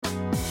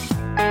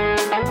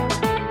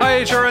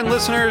HRN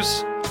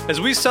listeners.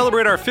 As we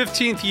celebrate our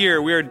 15th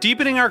year, we are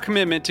deepening our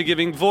commitment to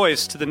giving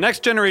voice to the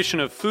next generation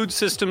of food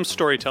systems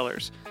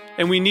storytellers,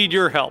 and we need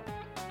your help.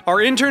 Our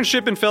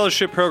internship and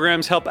fellowship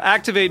programs help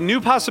activate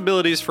new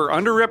possibilities for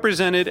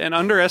underrepresented and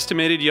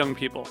underestimated young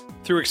people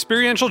through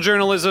experiential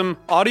journalism,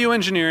 audio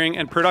engineering,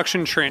 and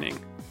production training.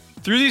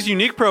 Through these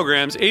unique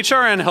programs,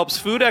 HRN helps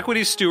food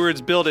equity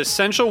stewards build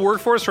essential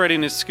workforce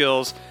readiness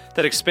skills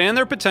that expand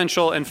their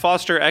potential and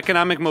foster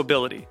economic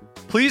mobility.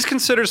 Please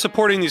consider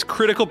supporting these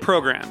critical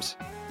programs.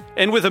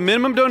 And with a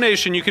minimum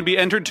donation, you can be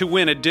entered to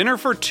win a dinner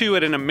for two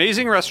at an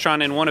amazing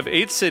restaurant in one of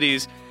 8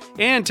 cities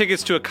and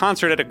tickets to a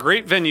concert at a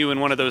great venue in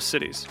one of those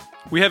cities.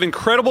 We have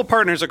incredible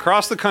partners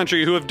across the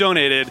country who have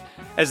donated,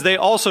 as they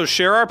also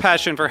share our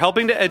passion for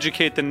helping to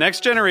educate the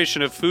next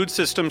generation of food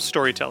systems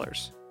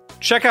storytellers.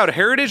 Check out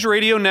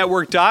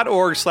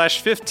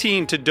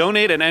heritageradionetwork.org/15 to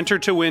donate and enter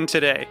to win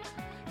today.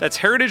 That's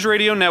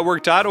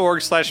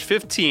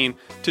heritageradionetwork.org/15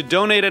 to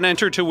donate and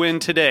enter to win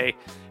today.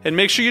 And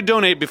make sure you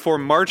donate before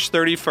March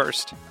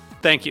 31st.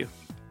 Thank you.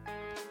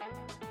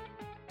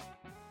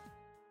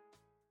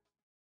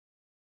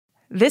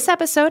 This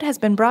episode has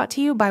been brought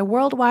to you by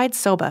Worldwide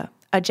Soba,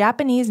 a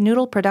Japanese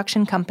noodle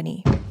production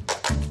company.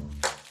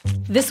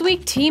 This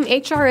week, Team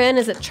HRN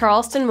is at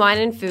Charleston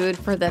Wine & Food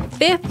for the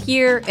 5th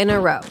year in a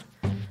row.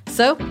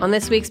 So, on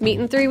this week's Meet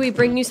and 3, we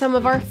bring you some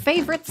of our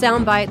favorite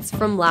sound bites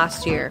from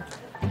last year.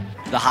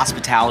 The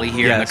hospitality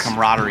here and the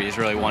camaraderie is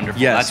really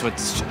wonderful. Yes. That's what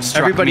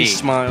struck Everybody me.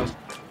 smiles.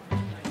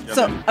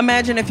 So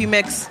imagine if you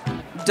mix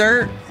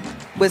dirt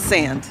with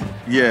sand.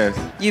 Yes.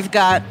 You've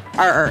got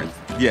our earth.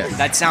 Yes.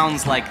 That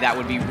sounds like that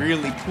would be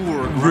really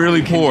poor.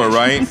 Really poor,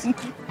 right?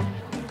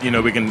 You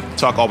know, we can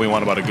talk all we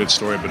want about a good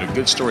story, but a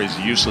good story is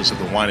useless if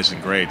the wine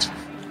isn't great.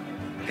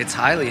 It's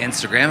highly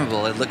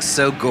Instagrammable. It looks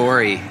so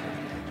gory.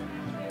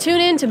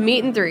 Tune in to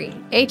Meet and 3,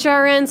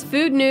 HRN's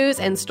food news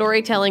and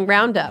storytelling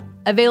roundup,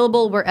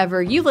 available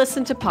wherever you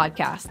listen to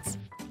podcasts.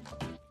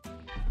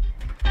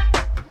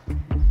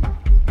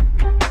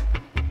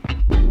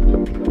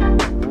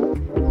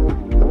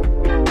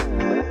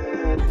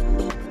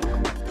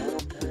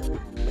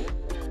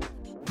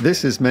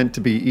 This is Meant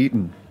to Be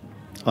Eaten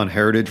on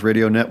Heritage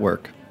Radio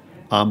Network.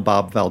 I'm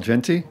Bob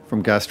Valgenti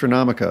from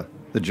Gastronomica,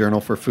 the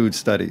Journal for Food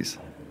Studies,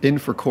 in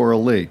for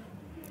Coral Lee.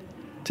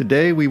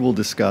 Today we will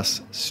discuss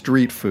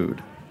street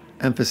food,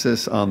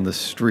 emphasis on the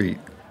street,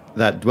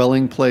 that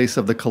dwelling place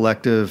of the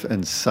collective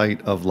and site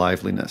of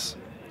liveliness.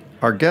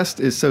 Our guest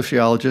is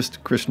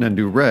sociologist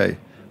Krishnendu Ray,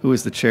 who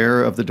is the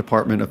chair of the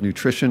Department of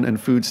Nutrition and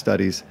Food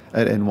Studies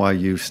at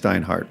NYU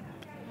Steinhardt.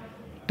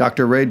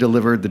 Dr. Ray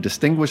delivered the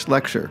distinguished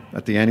lecture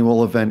at the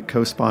annual event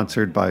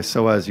co-sponsored by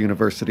SOAS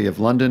University of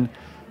London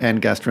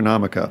and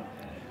Gastronomica,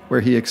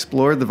 where he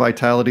explored the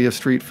vitality of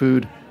street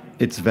food,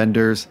 its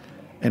vendors,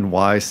 and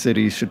why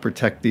cities should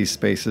protect these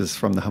spaces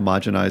from the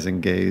homogenizing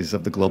gaze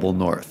of the global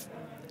north.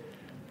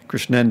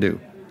 Krishnendu,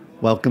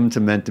 welcome to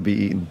Meant to Be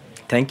Eaten.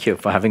 Thank you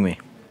for having me.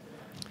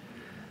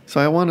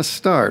 So I want to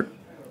start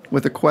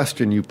with a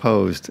question you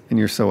posed in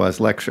your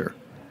SOAS lecture,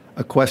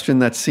 a question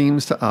that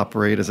seems to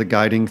operate as a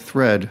guiding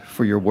thread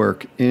for your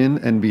work in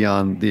and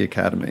beyond the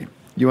academy.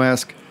 You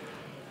ask,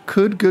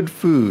 could good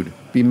food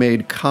be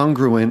made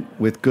congruent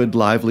with good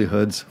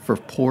livelihoods for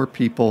poor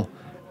people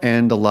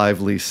and a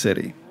lively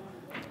city?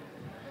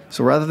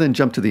 So rather than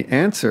jump to the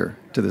answer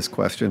to this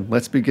question,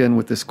 let's begin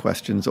with this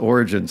question's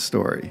origin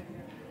story,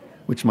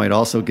 which might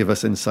also give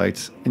us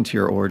insights into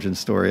your origin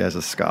story as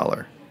a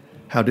scholar.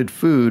 How did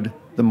food,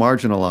 the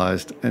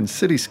marginalized, and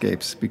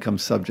cityscapes become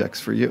subjects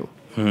for you?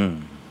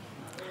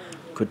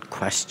 Good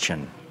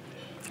question.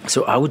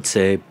 So I would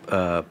say,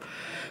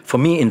 for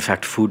me, in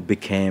fact, food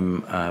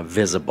became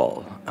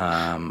visible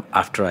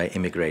after I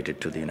immigrated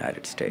to the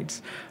United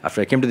States.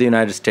 After I came to the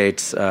United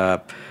States,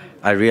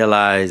 I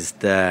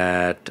realized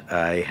that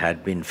I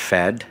had been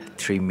fed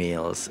 3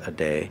 meals a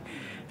day,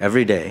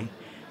 every day.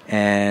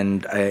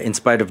 And in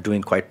spite of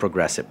doing quite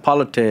progressive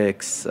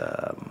politics,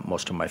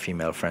 most of my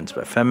female friends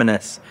were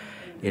feminists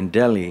in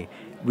Delhi,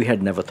 we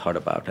had never thought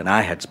about, and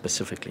I had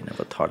specifically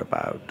never thought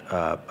about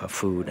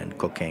food and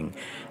cooking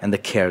and the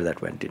care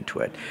that went into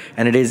it.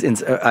 And it is,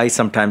 I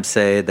sometimes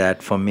say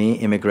that for me,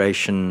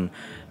 immigration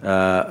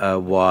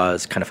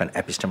was kind of an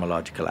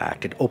epistemological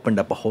act. It opened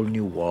up a whole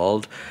new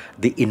world,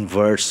 the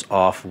inverse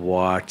of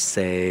what,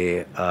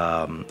 say,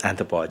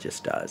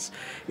 anthropologist does,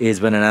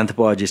 is when an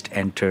anthropologist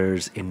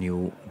enters a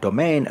new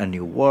domain, a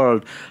new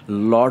world, a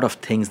lot of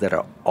things that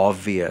are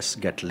obvious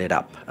get lit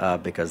up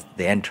because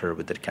they enter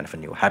with a kind of a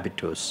new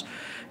habitus,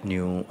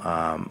 new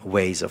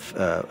ways of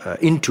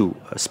into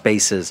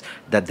spaces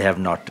that they have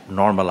not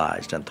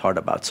normalized and thought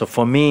about. So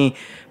for me,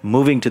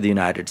 moving to the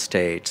United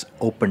States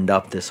opened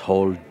up this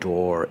whole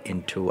door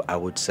into, I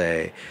would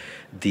say,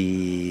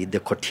 the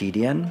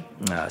quotidian,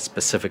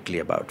 specifically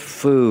about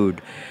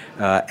food.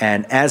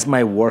 And as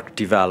my work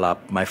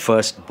developed, my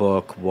first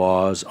book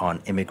was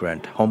on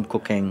immigrant home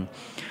cooking,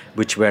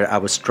 where I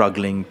was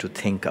struggling to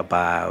think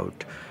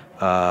about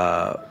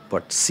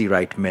what C.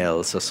 Wright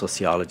Mills, a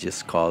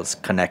sociologist, calls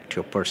connect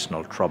your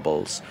personal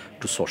troubles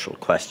to social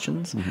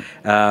questions,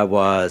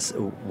 was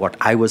what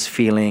I was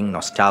feeling,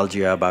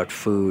 nostalgia about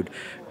food.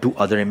 Do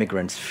other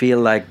immigrants feel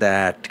like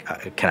that?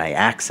 Can I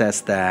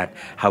access that?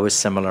 How is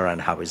similar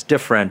and how is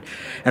different?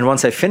 And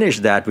once I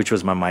finished that, which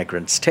was my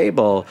Migrants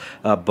Table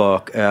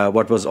book,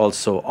 what was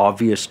also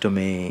obvious to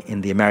me in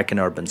the American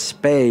urban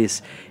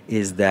space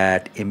is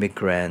that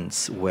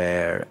immigrants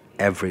were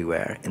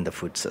everywhere in the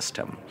food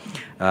system.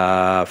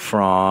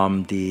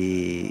 From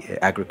the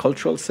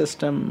agricultural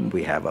system,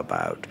 we have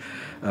about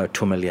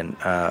 2 million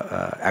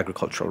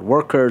agricultural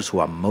workers who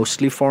are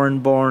mostly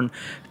foreign-born,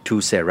 to,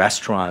 say,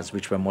 restaurants,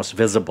 which were most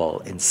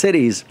visible in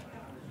cities.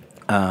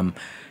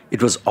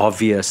 It was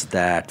obvious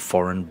that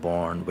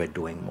foreign-born were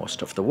doing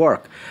most of the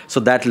work.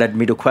 So that led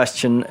me to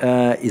question,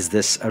 is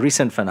this a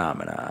recent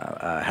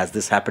phenomena? Has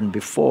this happened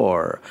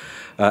before?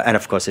 And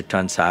of course, it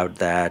turns out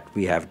that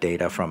we have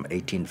data from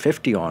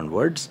 1850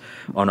 onwards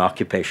on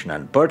occupation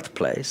and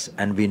birthplace,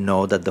 and we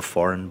know that the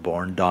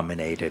foreign-born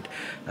dominated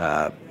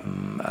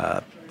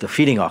the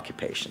feeding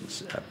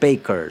occupations,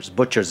 bakers,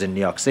 butchers in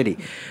New York City.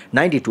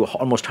 90 to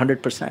almost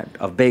 100%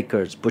 of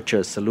bakers,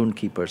 butchers, saloon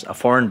keepers are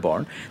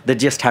foreign-born. They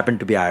just happen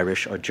to be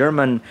Irish or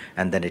German,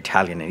 and then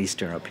Italian and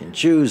Eastern European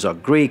Jews or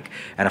Greek,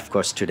 and of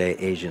course today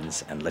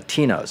Asians and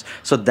Latinos.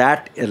 So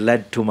that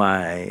led to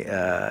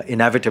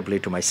inevitably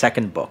to my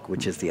second book,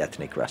 which is The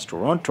Ethnic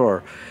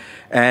Restaurateur.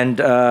 And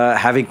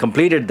having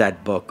completed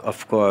that book,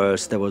 of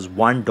course, there was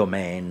one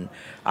domain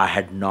I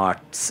had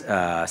not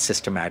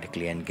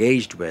systematically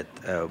engaged with,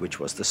 which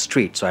was the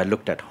street. So I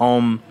looked at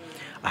home,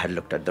 I had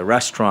looked at the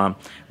restaurant,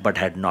 but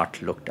had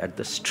not looked at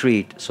the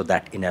street. So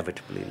that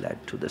inevitably led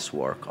to this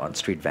work on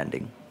street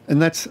vending. And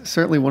that's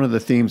certainly one of the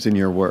themes in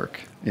your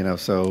work.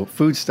 So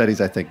food studies,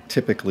 I think,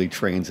 typically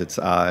trains its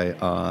eye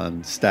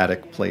on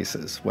static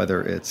places,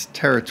 whether it's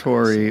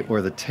territory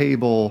or the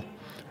table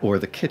or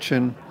the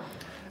kitchen.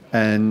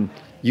 And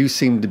you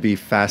seem to be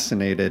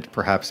fascinated,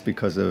 perhaps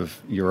because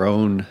of your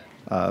own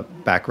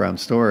background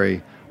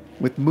story,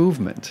 with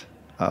movement,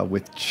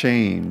 with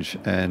change,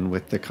 and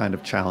with the kind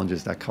of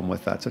challenges that come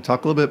with that. So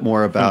talk a little bit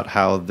more about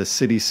how the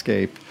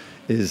cityscape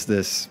is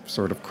this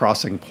sort of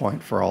crossing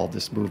point for all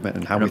this movement,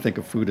 and how we think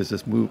of food as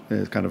this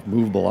kind of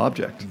movable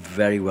object.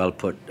 Very well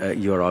put.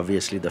 You're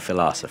obviously the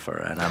philosopher,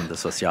 and I'm the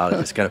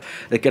sociologist.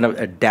 The kind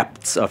of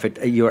depths of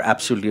it. You're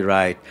absolutely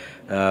right.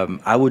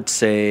 I would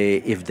say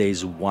if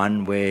there's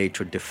one way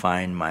to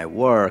define my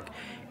work,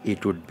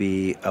 it would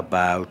be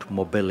about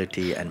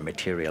mobility and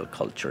material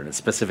culture, and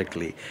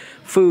specifically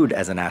food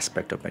as an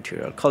aspect of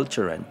material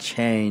culture and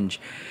change.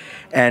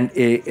 And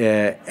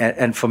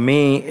for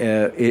me,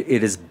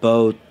 it is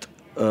both.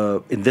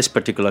 In this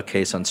particular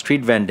case on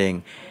street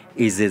vending,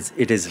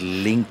 it is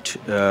linked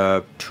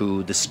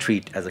to the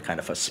street as a kind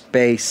of a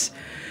space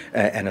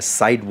and a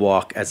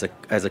sidewalk as a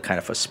kind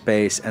of a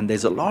space. And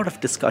there's a lot of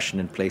discussion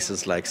in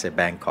places like, say,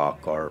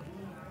 Bangkok or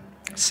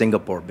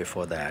Singapore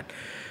before that,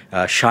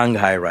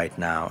 Shanghai right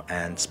now,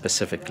 and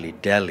specifically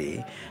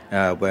Delhi,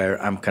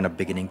 where I'm kind of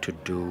beginning to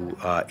do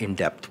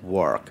in-depth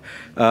work.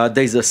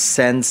 There's a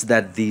sense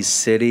that these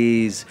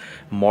cities,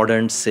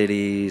 modern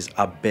cities,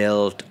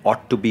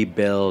 ought to be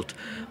built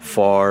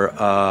for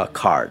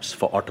cars,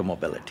 for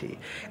automobility.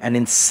 And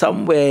in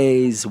some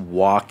ways,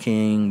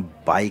 walking,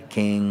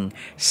 biking,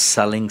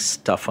 selling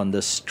stuff on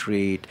the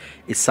street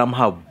is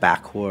somehow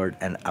backward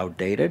and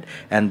outdated,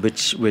 and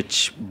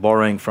which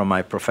borrowing from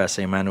my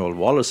professor Emanuel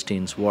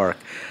Wallerstein's work,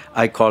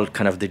 I call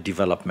kind of the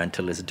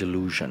developmentalist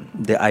delusion.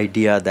 The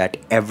idea that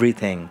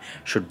everything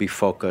should be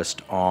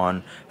focused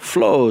on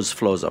flows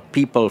of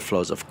people,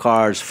 flows of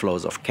cars,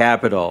 flows of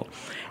capital.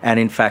 And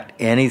in fact,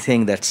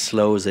 anything that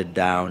slows it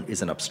down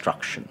is an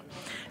obstruction.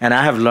 And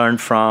I have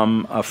learned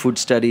from food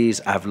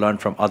studies, I've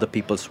learned from other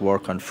people's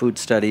work on food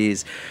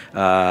studies,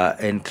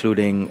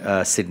 including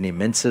Sidney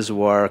Mintz's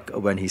work,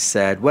 when he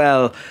said,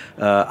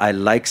 I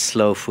like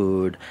slow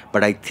food,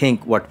 but I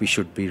think what we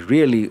should be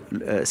really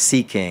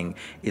seeking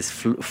is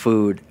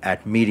food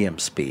at medium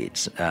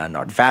speeds,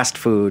 not fast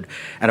food.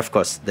 And of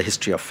course, the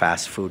history of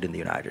fast food in the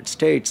United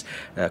States,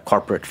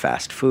 corporate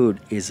fast food,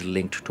 is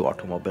linked to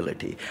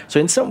automobility. So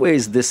in some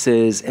ways, this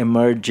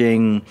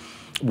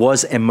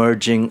was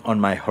emerging on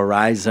my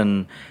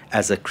horizon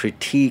as a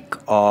critique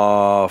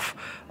of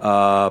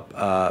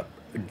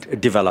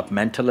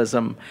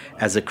developmentalism,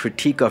 as a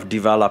critique of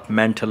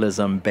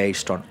developmentalism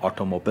based on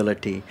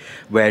automobility,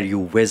 where you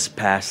whiz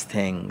past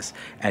things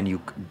and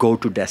you go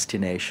to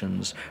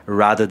destinations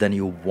rather than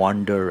you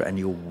wander and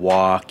you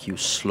walk, you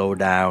slow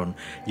down,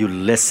 you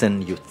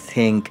listen, you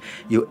think,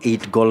 you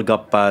eat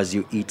golgappas,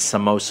 you eat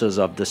samosas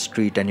of the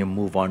street, and you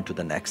move on to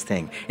the next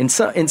thing. In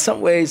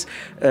some ways,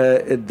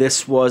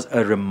 this was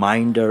a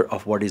reminder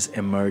of what is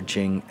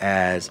emerging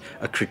as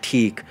a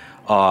critique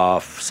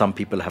of, some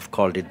people have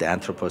called it the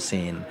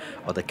Anthropocene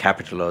or the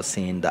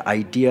Capitalocene, the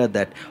idea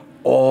that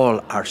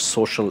all our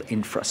social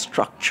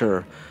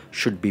infrastructure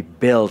should be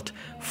built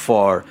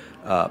for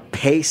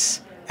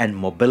pace and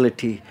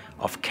mobility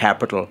of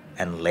capital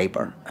and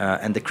labor.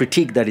 And the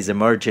critique that is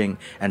emerging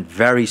and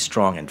very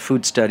strong in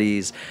food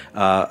studies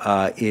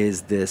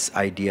is this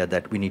idea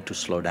that we need to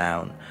slow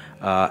down.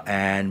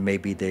 And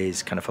maybe there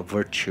is kind of a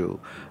virtue,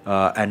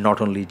 and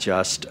not only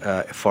just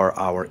for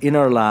our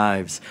inner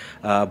lives,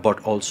 but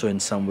also in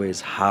some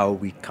ways how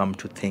we come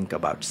to think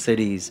about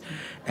cities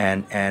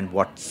and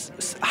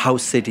how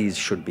cities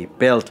should be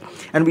built.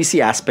 And we see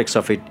aspects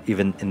of it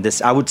even in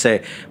this. I would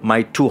say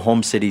my two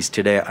home cities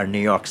today are New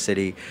York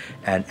City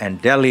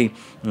and Delhi.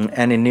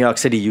 And in New York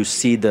City, you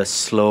see the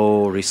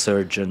slow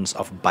resurgence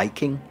of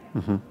biking.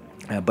 Mm-hmm.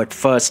 But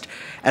first,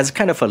 as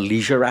kind of a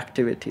leisure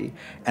activity,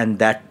 and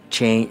that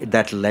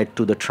led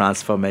to the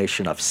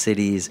transformation of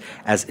cities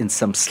as in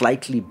some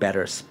slightly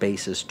better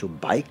spaces to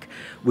bike,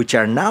 which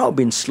are now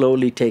being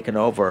slowly taken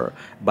over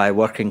by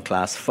working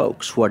class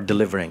folks who are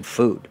delivering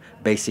food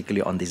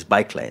basically on these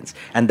bike lanes.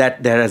 And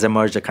that there has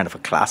emerged a kind of a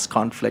class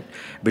conflict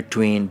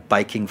between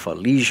biking for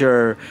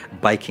leisure,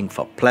 biking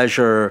for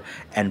pleasure,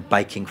 and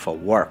biking for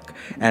work.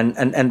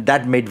 And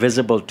that made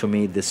visible to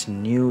me this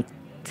new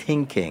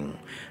thinking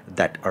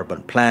that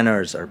urban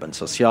planners, urban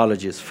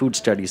sociologists, food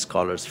studies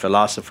scholars,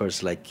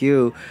 philosophers like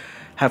you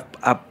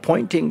are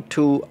pointing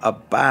to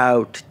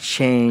about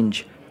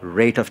change,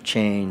 rate of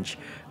change,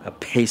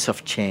 pace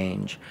of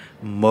change,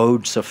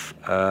 modes of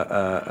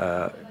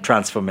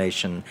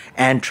transformation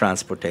and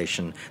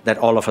transportation that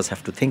all of us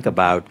have to think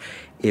about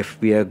if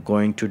we are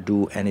going to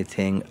do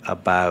anything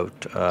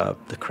about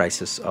the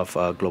crisis of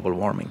global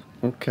warming.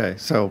 Okay,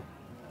 so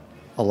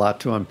a lot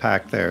to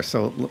unpack there.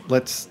 So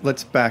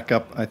let's back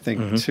up, I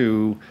think,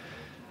 to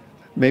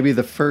maybe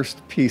the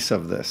first piece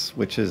of this,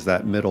 which is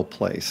that middle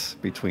place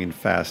between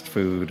fast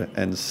food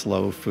and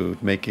slow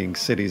food, making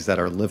cities that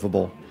are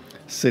livable,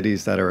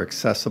 cities that are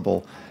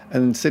accessible,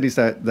 and cities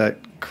that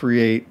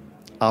create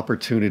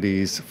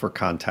opportunities for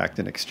contact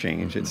and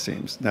exchange, it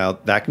seems. Now,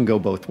 that can go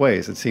both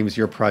ways. It seems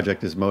your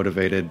project is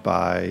motivated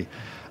by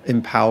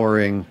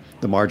empowering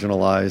the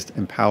marginalized,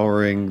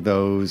 empowering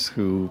those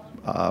who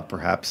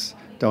perhaps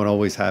don't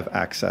always have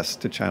access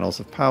to channels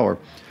of power.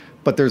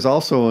 But there's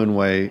also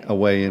a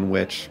way in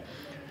which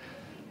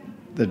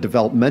the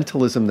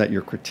developmentalism that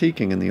you're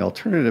critiquing and the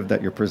alternative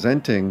that you're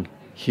presenting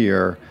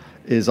here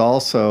is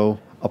also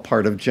a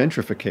part of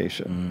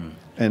gentrification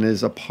and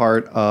is a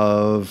part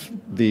of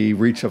the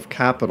reach of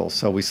capital.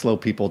 So we slow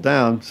people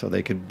down so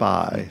they can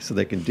buy, so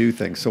they can do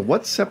things. So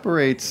what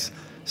separates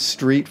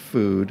street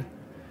food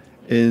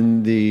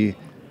in the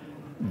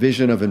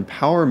vision of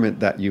empowerment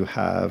that you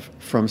have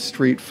from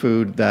street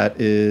food that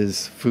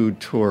is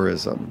food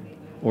tourism,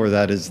 or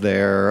that is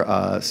there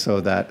so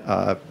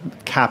that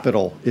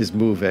capital is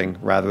moving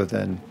rather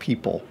than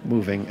people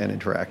moving and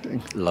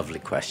interacting? Lovely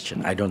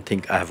question. I don't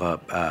think I have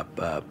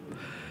a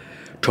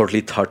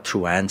totally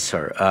thought-through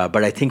answer.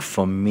 But I think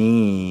for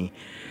me,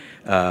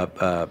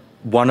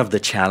 one of the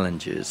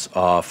challenges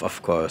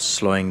of course,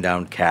 slowing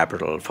down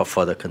capital for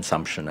further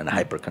consumption and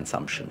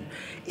hyperconsumption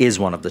is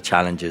one of the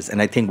challenges.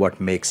 And I think what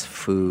makes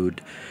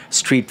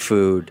street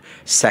food,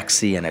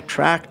 sexy and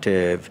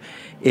attractive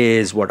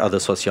is what other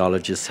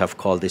sociologists have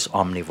called this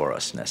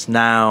omnivorousness.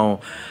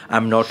 Now,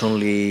 I'm not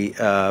only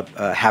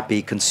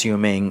happy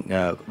consuming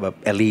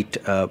elite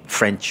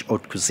French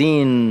haute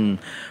cuisine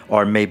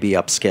or maybe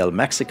upscale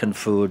Mexican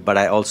food, but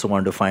I also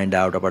want to find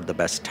out about the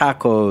best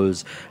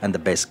tacos and the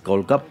best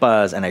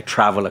golgappas, and I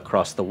travel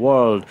across the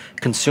world,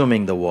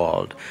 consuming the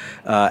world.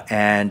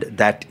 And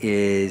that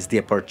is the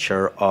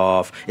aperture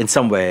of, in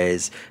some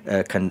ways,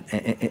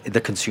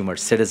 the consumer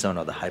citizen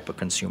or the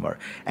hyper-consumer.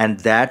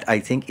 And that, I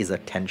think, is a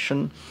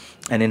tension.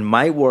 And in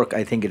my work,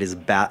 I think it is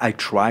I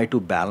try to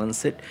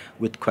balance it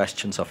with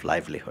questions of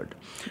livelihood,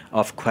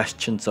 of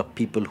questions of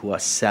people who are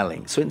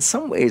selling. So in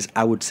some ways,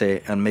 I would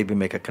say, and maybe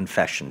make a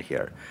confession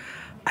here,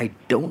 I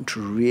don't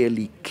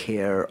really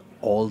care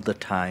all the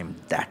time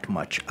that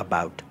much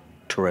about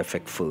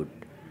terrific food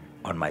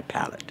on my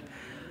palate.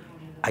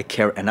 I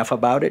care enough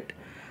about it,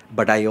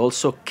 but I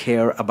also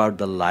care about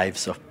the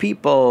lives of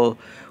people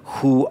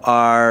who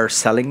are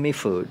selling me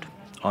food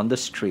on the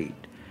street.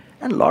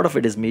 And a lot of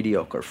it is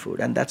mediocre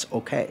food, and that's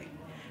okay.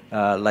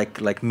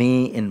 Like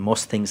me, in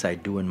most things I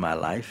do in my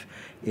life,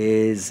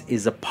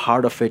 is a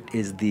part of it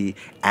is the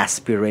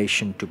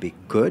aspiration to be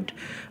good,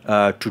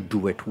 to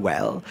do it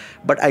well.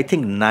 But I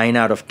think 9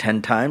 out of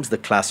 10 times the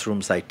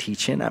classrooms I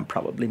teach in, I'm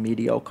probably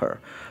mediocre.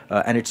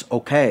 And it's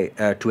okay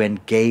to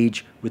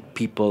engage with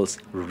people's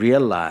real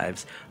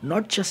lives,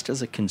 not just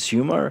as a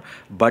consumer,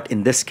 but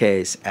in this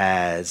case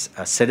as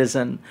a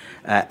citizen,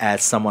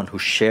 as someone who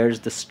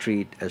shares the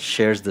street,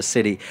 shares the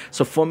city.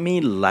 So for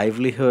me,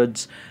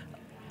 livelihoods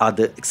are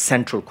the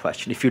central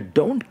question. If you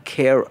don't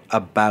care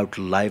about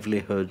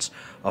livelihoods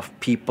of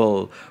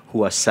people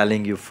who are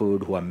selling you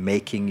food, who are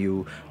making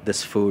you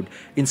this food,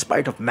 in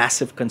spite of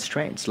massive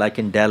constraints, like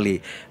in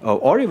Delhi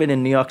or even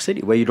in New York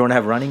City, where you don't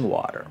have running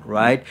water,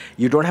 right?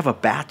 You don't have a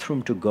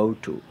bathroom to go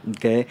to,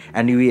 okay?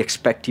 And we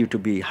expect you to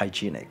be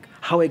hygienic.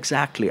 How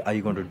exactly are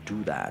you going to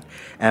do that?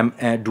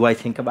 Do I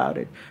think about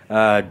it?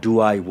 Do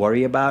I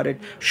worry about it?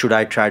 Should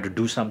I try to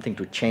do something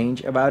to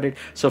change about it?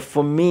 So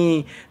for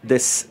me,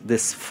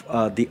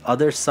 the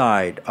other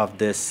side of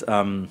this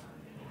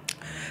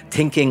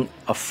thinking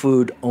of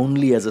food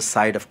only as a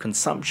side of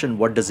consumption,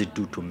 what does it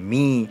do to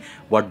me?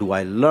 What do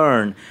I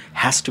learn?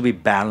 Has to be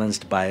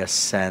balanced by a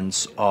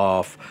sense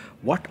of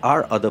what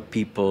are other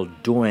people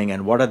doing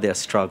and what are their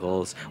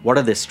struggles? What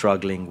are they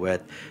struggling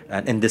with?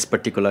 And in this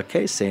particular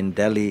case, say in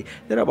Delhi,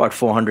 there are about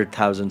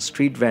 400,000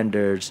 street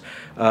vendors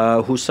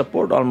who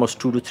support almost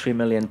 2 to 3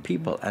 million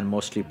people, and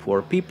mostly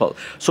poor people.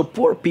 So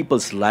poor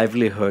people's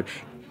livelihood,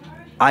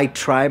 I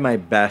try my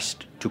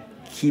best to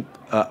keep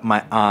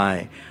my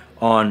eye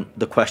on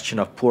the question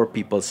of poor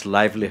people's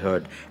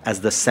livelihood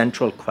as the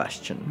central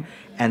question,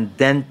 and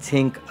then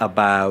think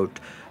about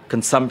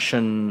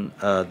consumption,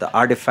 the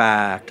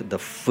artifact, the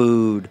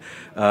food,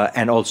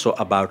 and also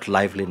about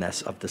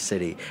liveliness of the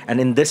city.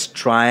 And in this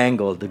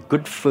triangle, the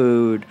good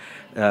food,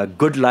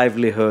 good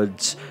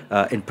livelihoods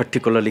in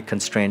particularly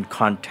constrained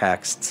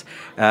contexts,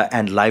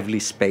 and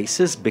lively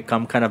spaces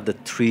become kind of the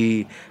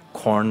three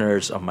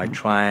corners of my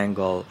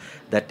triangle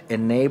that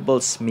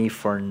enables me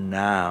for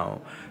now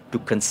to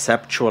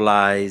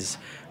conceptualize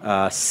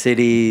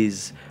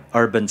cities,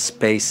 urban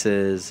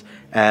spaces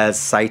as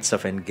sites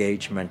of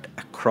engagement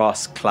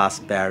across class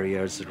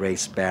barriers,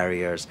 race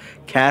barriers,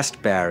 caste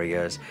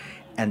barriers,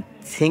 and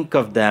think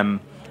of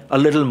them a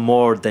little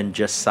more than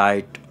just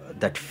sites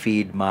that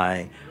feed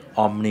my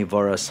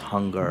omnivorous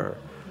hunger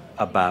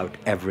about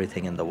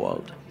everything in the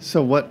world.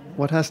 So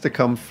what has to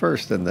come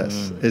first in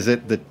this? Is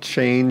it the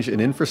change in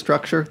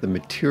infrastructure, the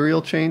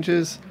material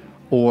changes,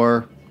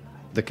 or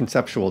the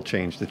conceptual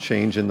change, the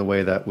change in the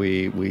way that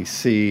we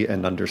see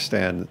and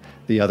understand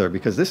the other?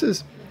 Because this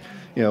is,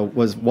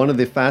 was one of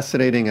the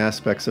fascinating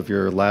aspects of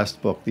your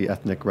last book, The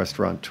Ethnic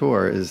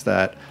Restaurateur, is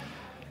that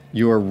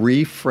your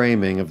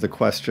reframing of the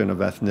question of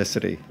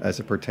ethnicity as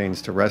it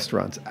pertains to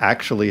restaurants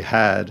actually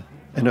had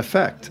an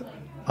effect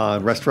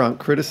on restaurant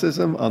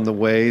criticism, on the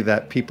way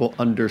that people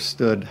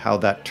understood how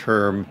that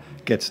term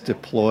gets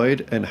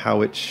deployed and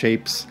how it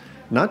shapes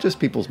not just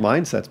people's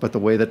mindsets, but the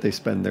way that they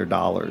spend their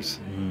dollars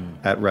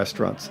at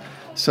restaurants.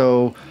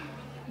 So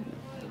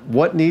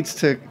what needs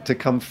to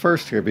come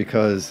first here?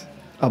 Because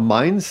a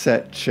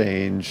mindset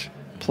change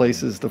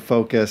places the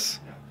focus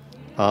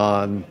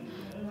on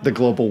the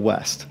global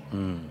West,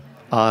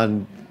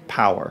 on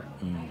power,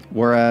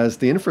 whereas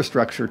the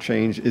infrastructure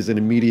change is an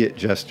immediate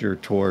gesture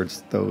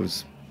towards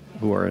those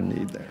who are in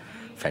need there.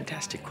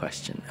 Fantastic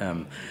question.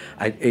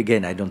 I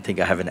don't think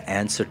I have an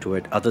answer to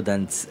it other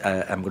than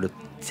I'm going to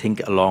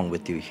think along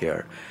with you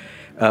here,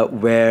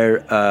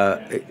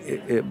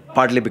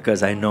 partly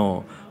because I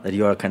know that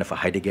you're kind of a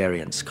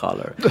Heideggerian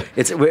scholar.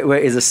 Where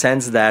is a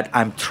sense that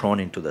I'm thrown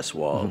into this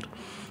world.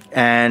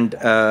 And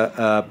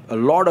a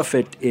lot of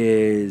it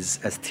is,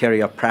 as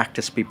theory of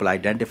practice people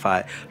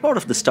identify, a lot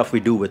of the stuff we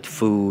do with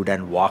food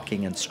and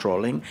walking and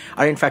strolling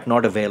are in fact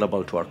not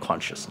available to our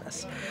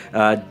consciousness.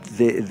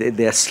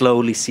 They're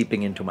slowly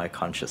seeping into my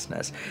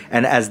consciousness.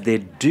 And as they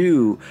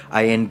do,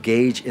 I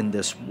engage in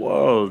this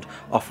world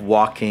of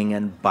walking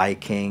and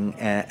biking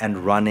and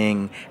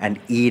running and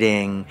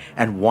eating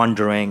and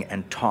wandering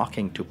and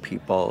talking to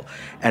people.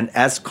 And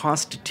as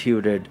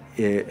constituted,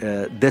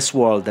 this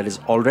world that is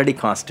already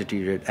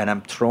constituted and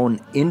I'm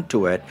thrown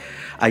into it,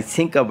 I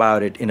think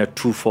about it in a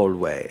twofold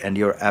way. And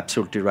you're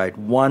absolutely right.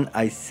 One,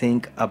 I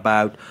think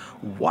about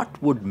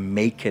what would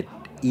make it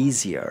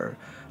easier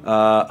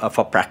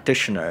for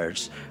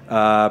practitioners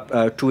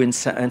to in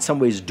some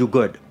ways do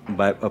good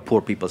by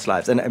poor people's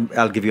lives. And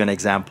I'll give you an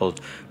example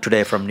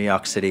today from New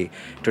York City.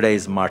 Today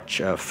is March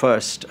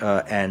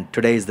 1st, and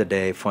today is the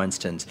day, for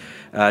instance,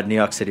 New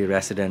York City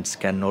residents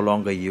can no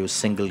longer use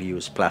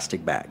single-use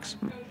plastic bags.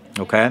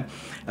 Okay?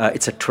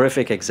 It's a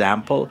terrific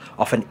example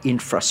of an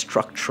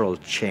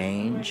infrastructural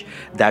change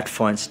that,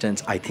 for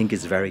instance, I think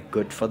is very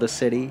good for the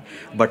city,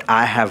 but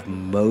I have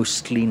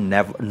mostly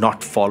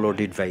not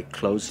followed it very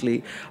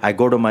closely. I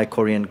go to my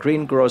Korean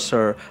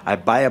greengrocer, I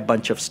buy a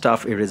bunch of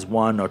stuff, it is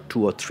 1 or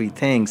 2 or 3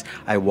 things,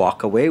 I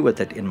walk away with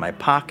it in my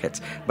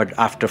pockets, but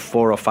after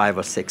 4 or 5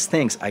 or 6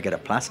 things, I get a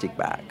plastic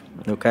bag.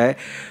 Okay,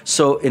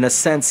 so in a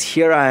sense,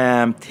 here I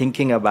am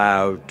thinking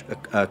about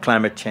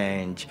climate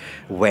change,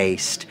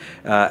 waste,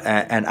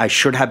 and I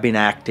should have been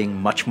acting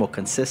much more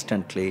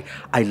consistently.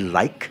 I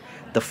like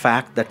the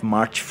fact that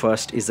March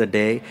 1st is a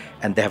day,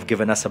 and they have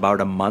given us about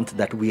a month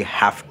that we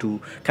have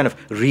to kind of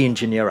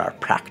re-engineer our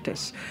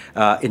practice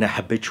in a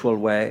habitual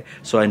way.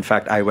 So in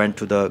fact, I went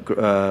to the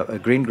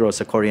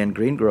Korean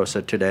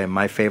greengrocer today,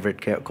 my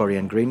favorite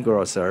Korean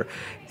greengrocer,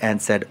 and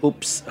said,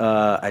 oops,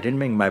 I didn't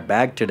bring my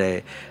bag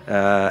today.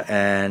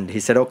 And he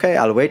said, okay,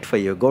 I'll wait for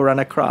you. Go run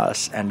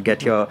across and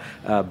get your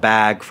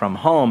bag from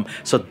home.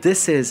 So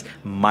this is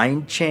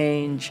mind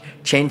change,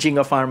 changing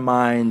of our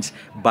minds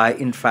by,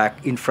 in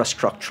fact,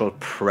 infrastructural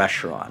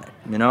pressure on it,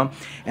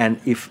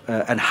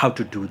 and how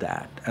to do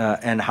that.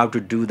 And how to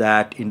do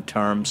that in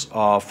terms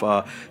of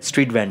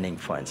street vending,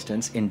 for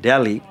instance. In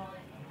Delhi,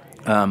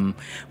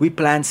 We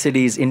plan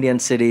cities, Indian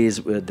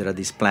cities. There are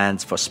these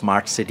plans for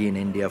smart city in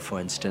India, for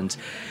instance,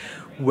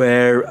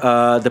 where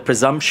the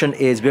presumption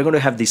is we're going to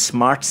have these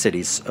smart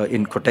cities,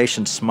 in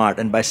quotation smart,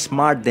 and by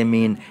smart they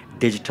mean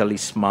digitally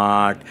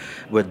smart,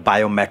 with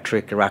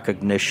biometric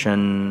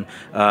recognition,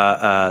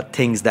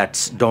 things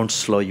that don't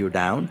slow you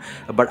down.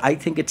 But I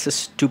think it's a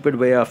stupid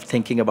way of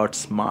thinking about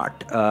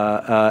smart,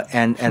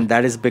 and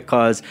that is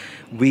because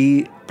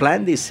we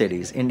plan these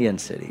cities, Indian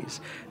cities,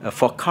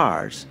 for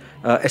cars,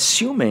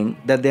 assuming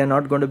that there are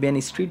not going to be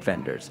any street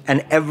vendors.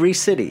 And every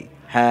city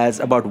has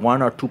about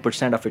 1 or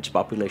 2% of its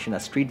population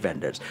as street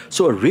vendors.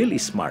 So a really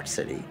smart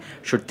city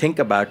should think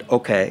about,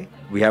 okay,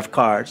 we have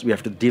cars, we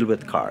have to deal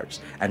with cars,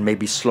 and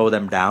maybe slow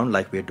them down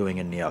like we're doing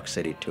in New York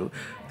City too,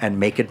 and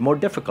make it more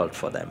difficult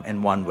for them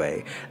in one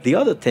way. The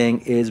other thing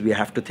is we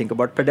have to think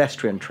about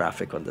pedestrian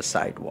traffic on the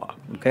sidewalk,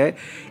 okay?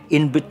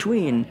 In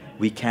between,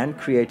 we can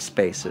create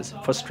spaces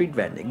for street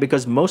vending,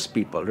 because most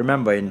people,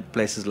 remember in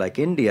places like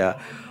India,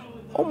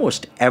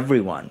 almost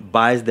everyone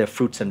buys their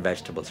fruits and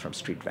vegetables from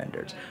street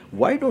vendors.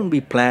 Why don't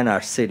we plan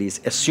our cities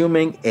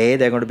assuming A,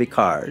 they're going to be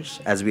cars,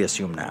 as we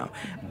assume now,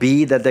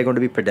 B, that they're going to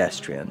be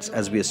pedestrians,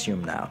 as we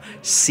assume now,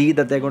 C,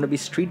 that they're going to be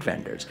street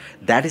vendors.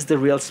 That is the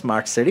real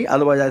smart city.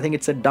 Otherwise, I think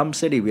it's a dumb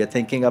city. We are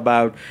thinking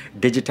about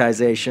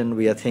digitization,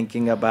 we are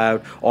thinking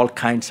about all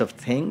kinds of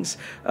things,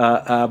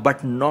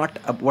 but not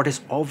what is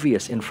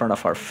obvious in front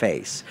of our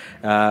face.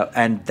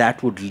 And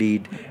that would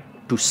lead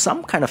to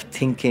some kind of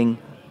thinking,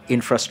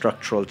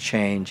 infrastructural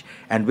change,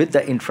 and with the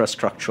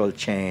infrastructural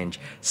change,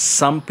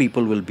 some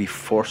people will be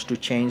forced to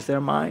change their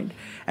mind,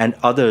 and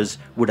others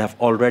would have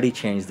already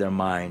changed their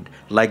mind,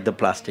 like the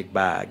plastic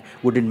bag.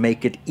 Would it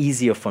make it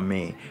easier for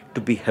me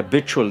to be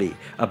habitually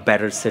a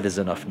better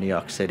citizen of New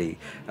York City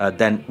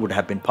than would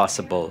have been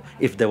possible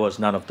if there was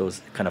none of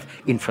those kind of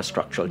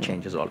infrastructural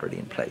changes already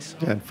in place?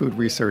 Yeah, in food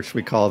research,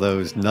 we call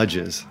those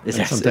nudges. Yes,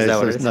 and sometimes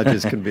those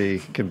nudges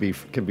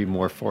can be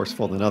more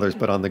forceful than others,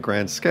 but on the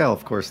grand scale,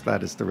 of course,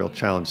 that is the real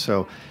challenge.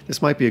 So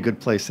this might be a good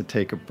place to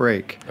take a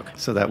break, okay,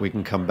 so that we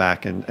can come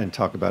back and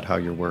talk about how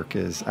your work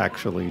is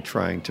actually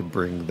trying to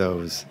bring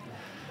those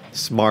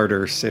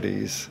smarter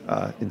cities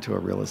into a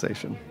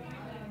realization.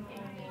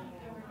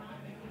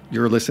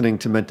 You're listening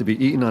to Meant to Be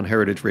Eaten on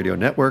Heritage Radio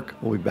Network.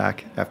 We'll be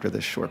back after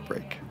this short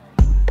break.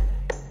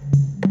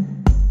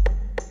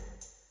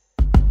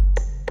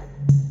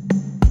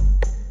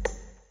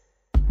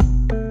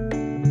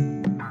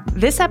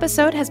 This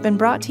episode has been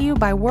brought to you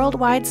by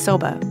Worldwide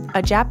Soba,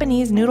 a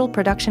Japanese noodle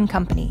production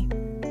company.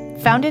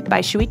 Founded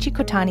by Shuichi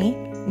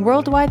Kotani,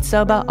 Worldwide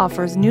Soba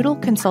offers noodle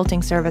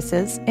consulting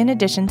services in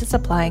addition to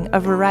supplying a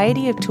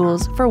variety of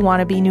tools for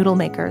wannabe noodle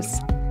makers.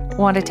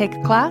 Want to take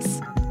a class?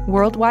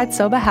 Worldwide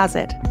Soba has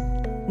it.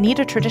 Need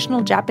a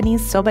traditional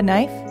Japanese soba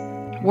knife?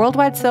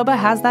 Worldwide Soba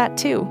has that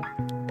too.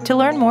 To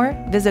learn more,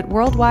 visit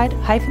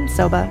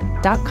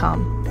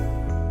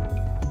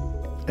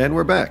worldwide-soba.com. And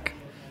we're back.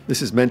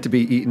 This is Meant to Be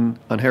Eaten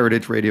on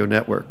Heritage Radio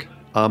Network.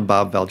 I'm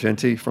Bob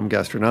Valgenti from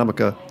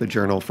Gastronomica, the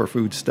Journal for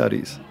Food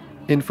Studies.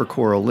 In for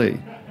Coral Lee.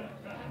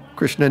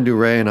 Krishnendu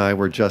Ray and I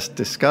were just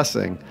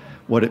discussing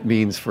what it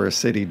means for a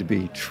city to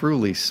be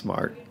truly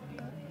smart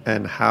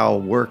and how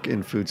work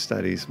in food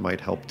studies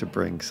might help to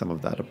bring some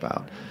of that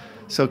about.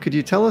 So could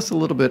you tell us a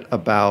little bit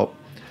about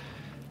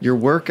your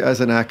work as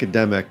an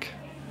academic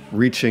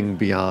reaching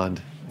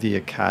beyond the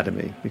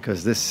academy?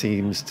 Because this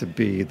seems to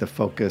be the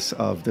focus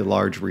of the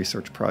large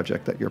research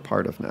project that you're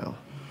part of now.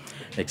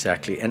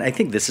 Exactly. And I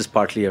think this is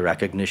partly a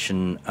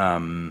recognition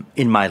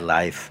in my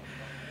life.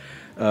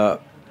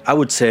 I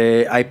would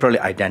say I probably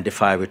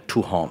identify with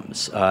two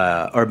homes,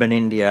 urban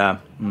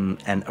India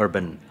and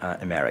urban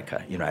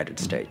America, United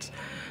States.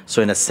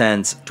 So in a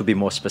sense, to be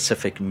more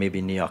specific,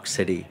 maybe New York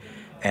City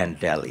and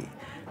Delhi.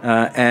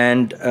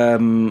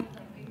 One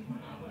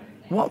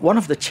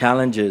of the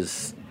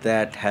challenges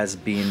that has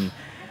been,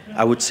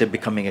 I would say,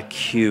 becoming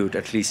acute,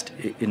 at least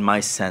in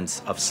my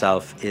sense of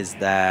self, is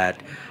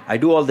that I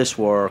do all this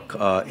work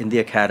in the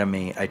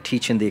academy, I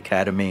teach in the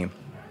academy,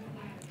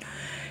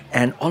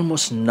 and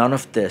almost none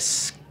of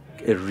this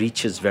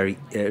reaches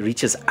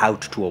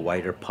out to a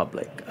wider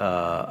public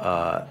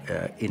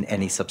in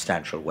any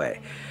substantial way.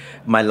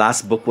 My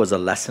last book was a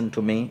lesson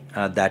to me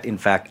that, in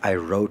fact, I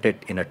wrote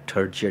it in a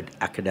turgid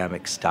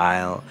academic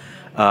style.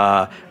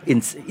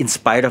 In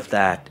spite of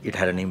that, it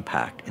had an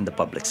impact in the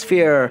public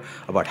sphere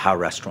about how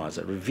restaurants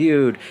are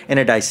reviewed. In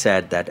it, I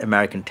said that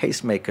American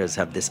tastemakers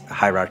have this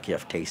hierarchy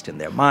of taste in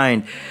their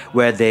mind,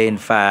 where they, in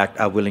fact,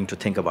 are willing to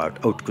think about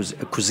haute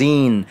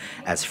cuisine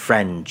as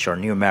French or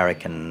New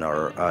American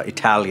or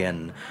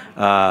Italian,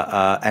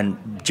 and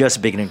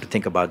just beginning to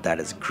think about that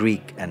as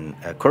Greek and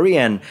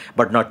Korean,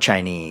 but not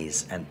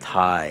Chinese and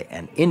Thai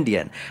and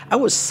Indian. I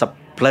was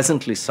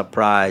pleasantly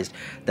surprised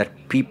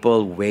that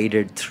people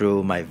waded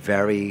through my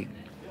very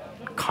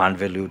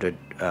convoluted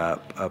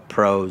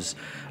prose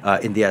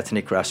in the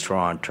ethnic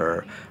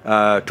restaurateur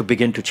to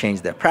begin to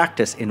change their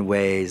practice in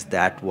ways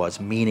that was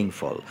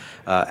meaningful.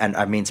 And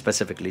I mean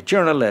specifically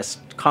journalists,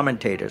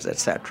 commentators,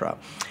 etc.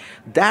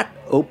 that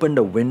opened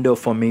a window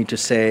for me to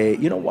say,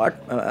 you know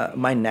what,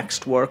 my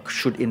next work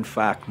should in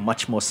fact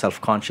much more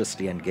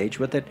self-consciously engage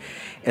with it,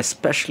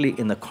 especially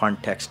in the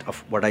context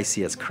of what I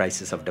see as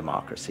crisis of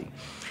democracy.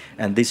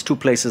 And these two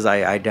places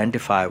I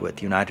identify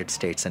with, United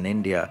States and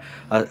India,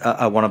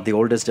 are one of the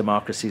oldest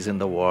democracies in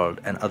the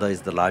world, and other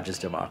is the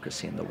largest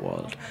democracy in the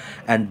world.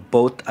 And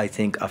both, I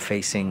think, are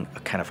facing a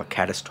kind of a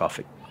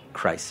catastrophic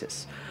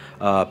crisis.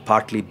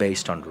 Partly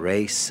based on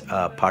race,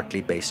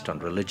 partly based on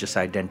religious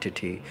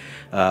identity,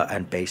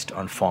 and based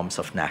on forms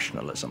of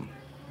nationalism,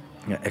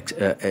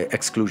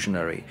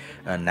 exclusionary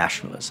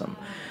nationalism.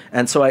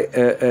 And so,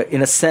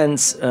 in a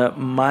sense,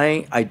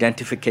 my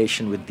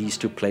identification with these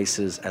two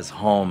places as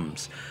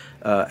homes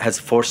has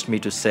forced me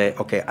to say,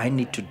 okay, I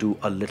need to do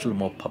a little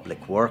more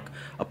public work,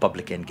 a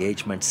public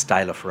engagement,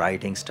 style of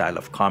writing, style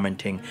of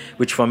commenting,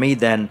 which for me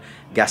then,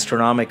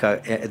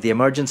 Gastronomica, the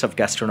emergence of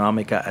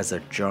Gastronomica as a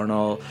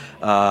journal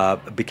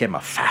became a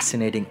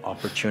fascinating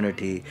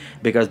opportunity,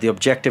 because the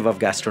objective of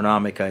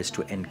Gastronomica is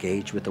to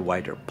engage with the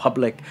wider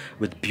public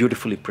with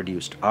beautifully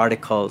produced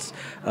articles.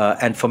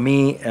 And for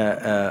me,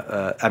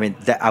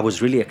 I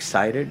was really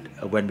excited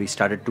when we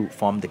started to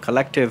form the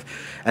collective.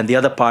 And the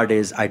other part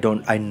is I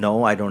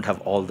know I don't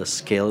have all the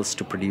skills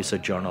to produce a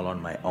journal on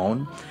my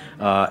own.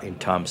 In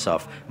terms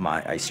of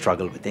I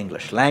struggle with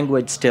English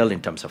language still,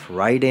 in terms of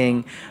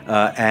writing,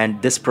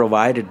 and this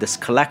provided this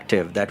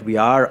collective that we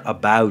are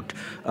about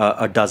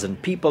a dozen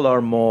people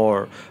or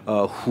more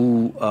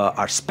who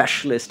are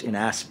specialists in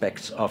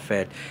aspects of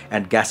it,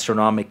 and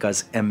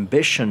Gastronomica's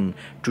ambition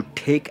to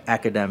take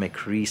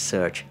academic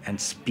research and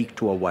speak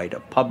to a wider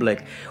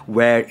public,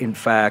 where in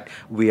fact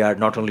we are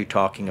not only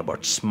talking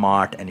about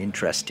smart and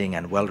interesting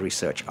and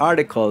well-researched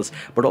articles,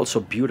 but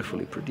also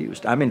beautifully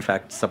produced. I'm in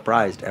fact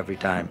surprised every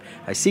time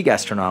I see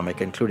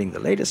Gastronomica, including the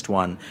latest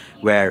one,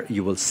 where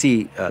you will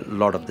see a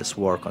lot of this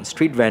work on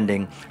street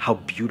vending, how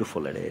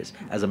beautiful it is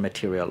as a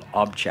material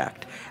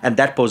object. And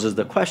that poses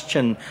the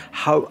question,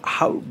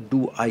 how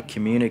do I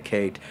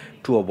communicate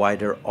to a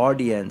wider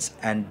audience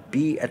and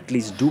at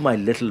least do my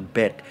little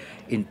bit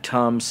in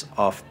terms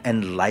of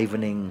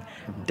enlivening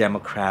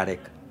democratic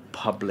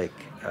public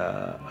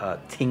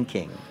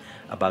thinking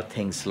about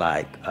things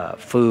like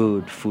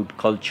food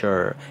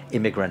culture,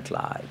 immigrant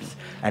lives,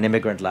 and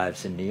immigrant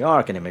lives in New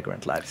York and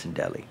immigrant lives in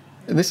Delhi.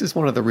 And this is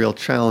one of the real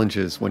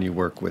challenges when you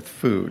work with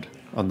food.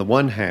 On the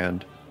one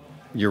hand,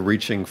 you're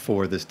reaching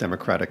for this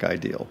democratic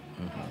ideal.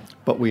 Mm-hmm.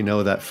 But we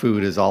know that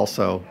food is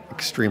also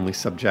extremely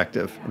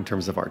subjective in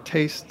terms of our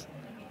taste,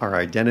 our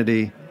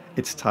identity.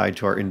 It's tied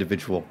to our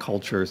individual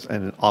cultures,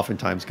 and it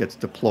oftentimes gets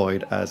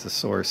deployed as a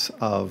source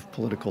of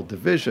political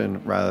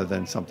division rather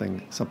than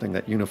something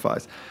that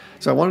unifies.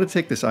 So I wanted to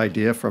take this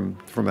idea from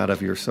out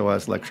of your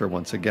SOAS lecture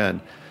once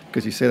again,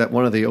 because you say that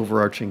one of the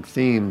overarching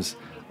themes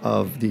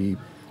of the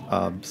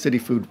City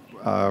Food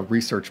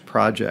Research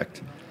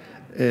Project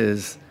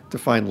is to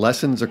find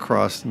lessons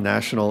across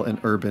national and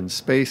urban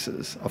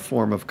spaces, a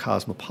form of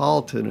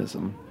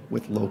cosmopolitanism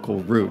with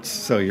local roots.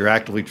 So you're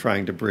actively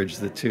trying to bridge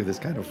the two, this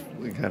kind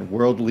of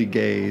worldly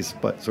gaze,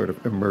 but sort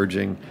of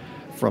emerging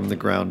from the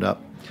ground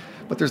up.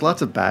 But there's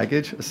lots of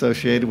baggage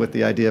associated with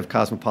the idea of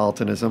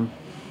cosmopolitanism,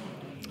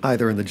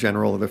 either in the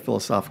general or the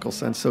philosophical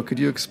sense. So could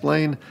you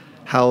explain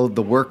how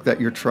the work that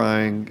you're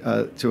trying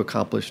to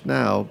accomplish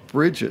now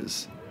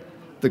bridges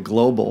the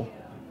global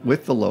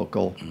with the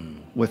local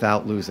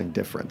without losing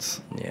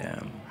difference?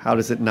 Yeah. How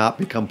does it not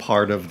become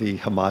part of the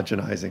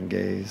homogenizing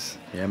gaze?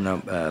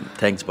 Yeah,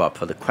 thanks, Bob,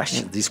 for the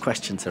question. These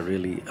questions are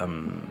really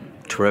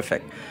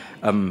terrific,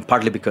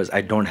 partly because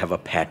I don't have a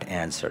pat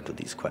answer to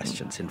these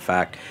questions. In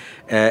fact,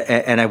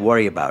 and I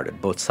worry about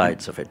it, both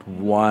sides of it.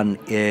 One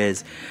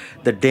is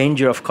the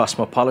danger of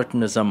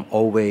cosmopolitanism,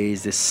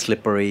 always this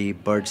slippery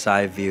bird's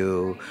eye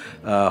view,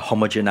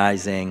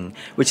 homogenizing,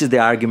 which is the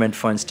argument,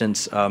 for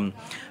instance, a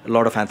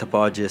lot of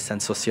anthropologists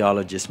and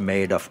sociologists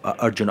made of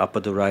Arjun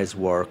Appadurai's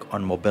work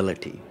on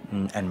mobility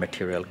and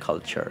material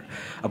culture,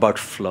 about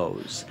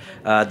flows,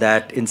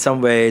 that in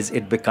some ways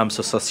it becomes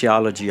a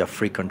sociology of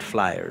frequent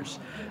flyers,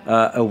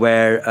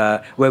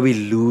 where we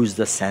lose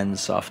the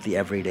sense of the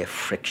everyday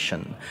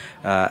friction.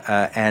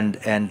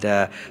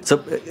 So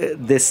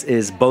this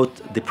is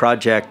both the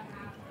project,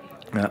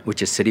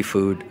 which is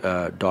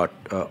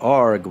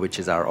cityfood.org, which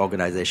is our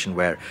organization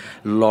where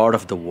a lot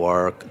of the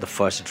work, the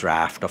first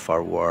draft of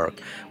our work,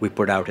 we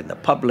put out in the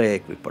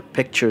public, we put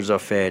pictures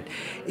of it.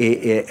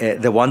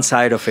 The one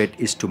side of it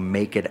is to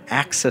make it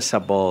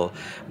accessible,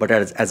 but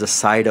as a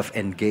side of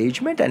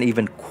engagement and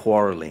even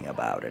quarreling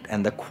about it.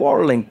 And the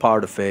quarreling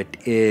part of it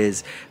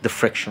is the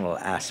frictional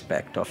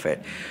aspect of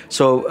it.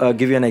 So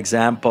give you an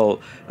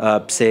example,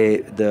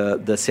 say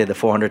the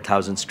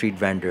 400,000 street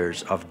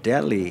vendors of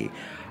Delhi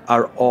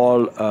are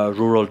all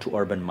rural to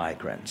urban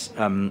migrants,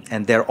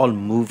 and they're all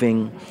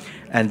moving,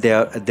 and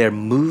their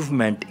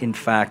movement, in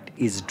fact,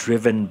 is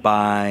driven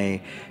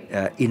by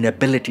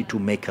inability to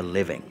make a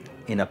living.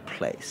 in a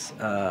place.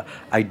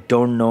 I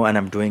don't know, and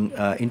I'm doing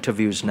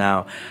interviews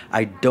now,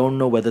 I don't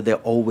know whether they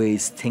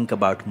always think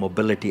about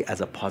mobility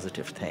as a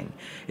positive thing.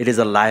 It is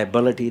a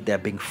liability. They're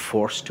being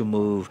forced to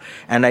move.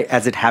 And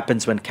as it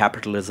happens when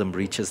capitalism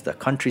reaches the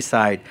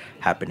countryside,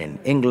 happened in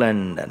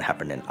England and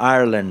happened in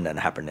Ireland and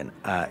happened in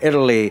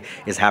Italy,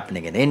 is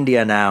happening in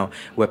India now,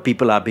 where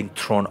people are being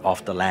thrown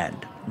off the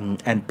land.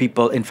 And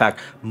people, in fact,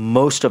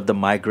 most of the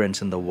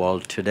migrants in the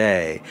world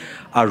today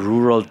are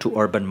rural to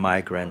urban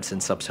migrants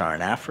in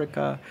sub-Saharan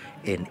Africa,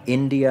 in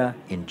India,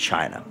 in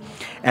China.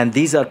 And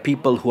these are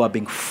people who are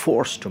being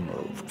forced to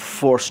move,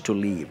 forced to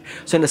leave.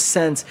 So in a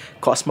sense,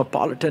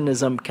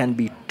 cosmopolitanism can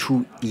be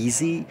too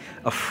easy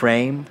a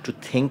frame to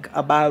think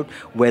about,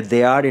 where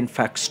they are in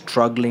fact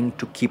struggling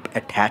to keep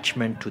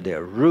attachment to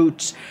their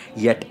roots,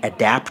 yet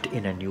adapt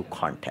in a new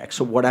context.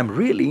 So what I'm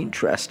really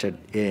interested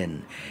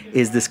in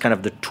is this kind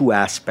of the two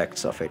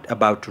aspects of it,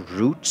 about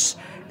roots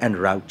and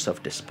routes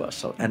of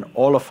dispersal. And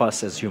all of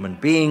us as human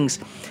beings,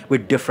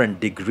 with different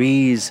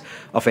degrees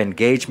of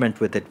engagement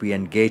with it, we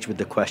engage with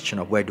the question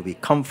of where do we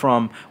come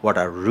from, what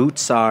our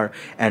roots are,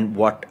 and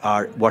what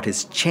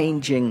is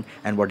changing,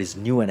 and what is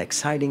new and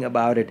exciting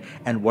about it,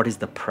 and what is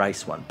the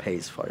price one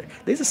pays for it.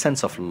 There's a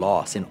sense of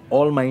loss in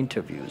all my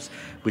interviews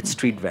with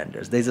street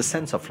vendors. There's a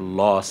sense of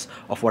loss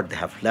of what they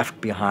have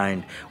left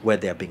behind, where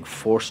they're being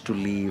forced to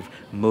leave,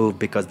 move,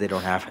 because they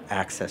don't have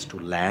access to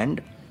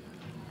land.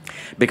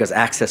 Because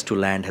access to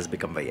land has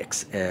become very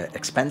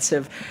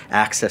expensive.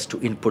 Access to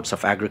inputs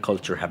of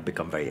agriculture have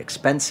become very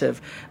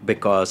expensive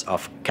because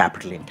of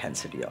capital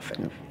intensity of it,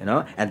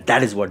 and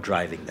that is what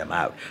driving them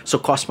out. So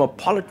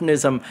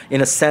cosmopolitanism,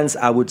 in a sense,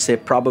 I would say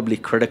probably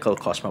critical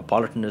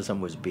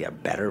cosmopolitanism would be a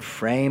better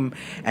frame,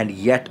 and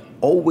yet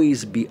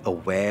always be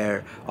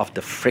aware of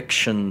the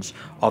frictions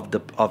of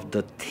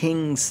the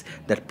things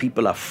that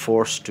people are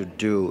forced to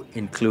do,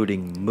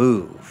 including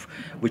move,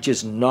 which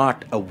is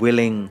not a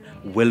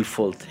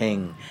willful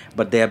thing,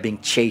 but they are being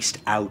chased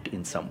out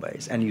in some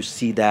ways. And you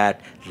see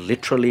that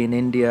literally in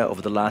India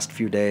over the last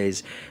few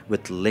days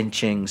with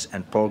lynchings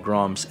and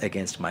pogroms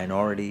against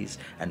minorities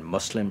and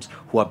Muslims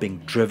who are being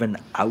driven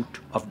out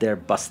of their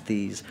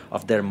bastis,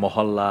 of their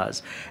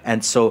mohallas.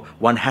 And so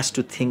one has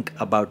to think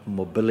about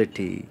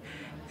mobility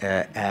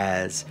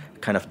as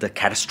kind of the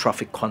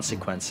catastrophic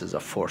consequences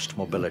of forced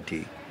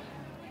mobility.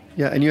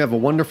 Yeah, and you have a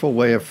wonderful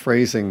way of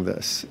phrasing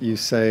this. You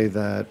say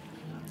that,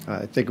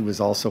 I think it was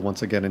also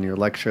once again in your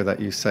lecture that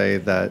you say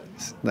that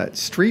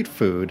street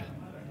food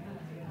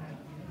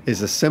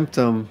is a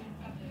symptom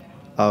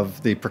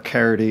of the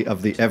precarity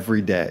of the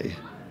everyday.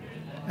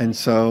 And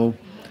so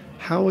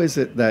how is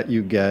it that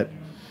you get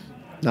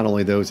not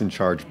only those in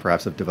charge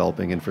perhaps of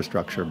developing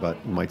infrastructure, but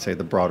you might say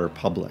the broader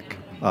public,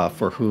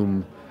 for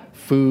whom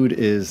food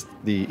is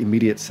the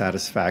immediate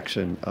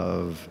satisfaction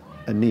of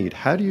a need?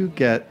 How do you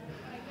get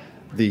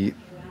the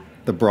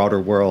broader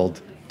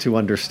world to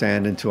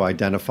understand and to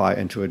identify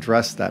and to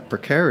address that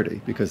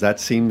precarity? Because that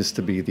seems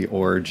to be the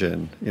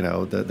origin,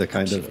 the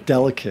kind of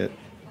delicate,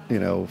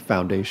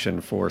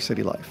 foundation for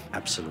city life.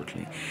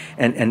 Absolutely.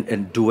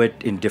 And do it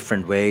in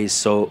different ways.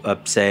 So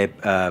say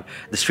the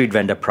Street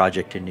Vendor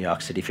Project in New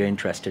York City, if you're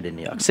interested in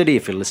New York City,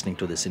 if you're listening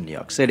to this in New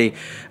York City,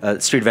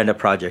 Street Vendor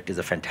Project is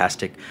a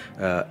fantastic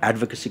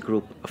advocacy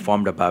group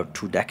formed about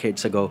 2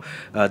 decades ago.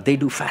 They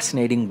do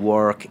fascinating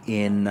work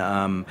in,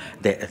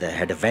 they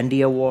had a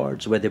Vendy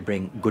Awards where they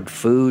bring good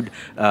food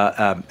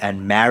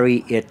and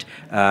marry it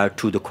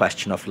to the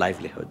question of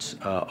livelihoods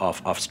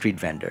of street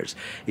vendors.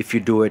 If you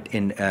do it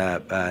in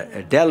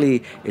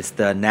Delhi, it's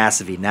the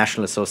NASV,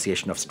 National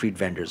Association of Street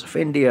Vendors of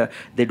India.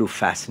 They do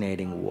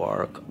fascinating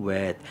work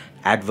with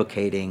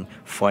advocating,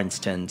 for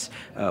instance,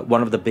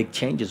 one of the big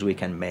changes we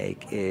can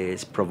make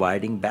is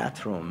providing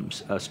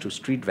bathrooms to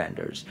street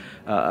vendors,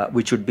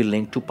 which would be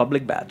linked to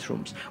public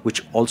bathrooms,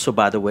 which also,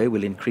 by the way,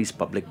 will increase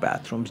public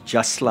bathrooms,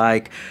 just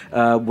like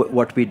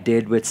what we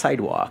did with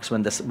sidewalks,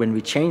 when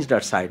we changed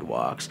our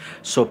sidewalks,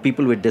 so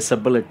people with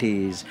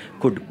disabilities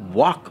could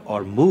walk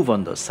or move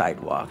on those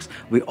sidewalks.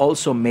 We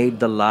also made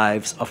the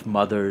lives of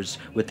mothers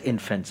with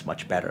infants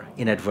much better,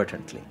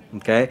 inadvertently,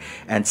 okay?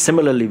 And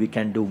similarly,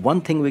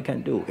 one thing we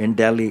can do in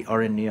Delhi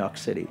or in New York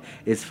City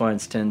is, for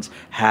instance,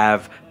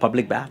 have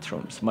public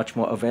bathrooms much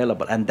more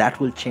available, and that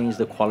will change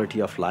the quality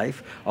of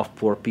life of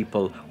poor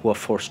people who are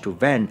forced to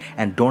vend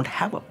and don't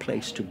have a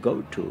place to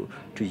go to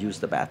use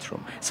the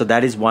bathroom. So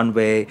that is one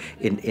way.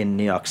 In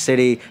New York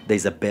City,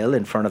 there's a bill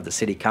in front of the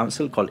city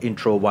council called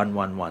Intro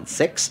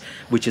 1116,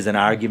 which is an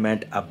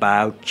argument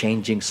about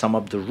changing some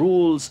of the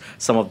rules,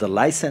 some of the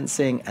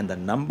licensing and the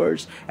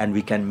numbers, and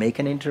we can make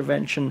an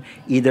intervention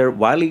either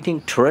while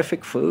eating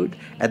terrific food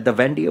at the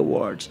Vendy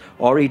Awards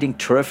or eating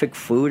terrific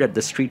food at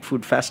the Street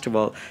Food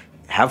Festival.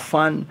 Have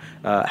fun,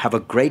 have a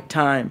great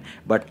time,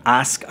 but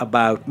ask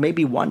about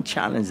maybe one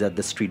challenge that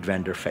the street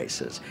vendor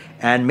faces,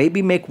 and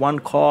maybe make one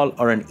call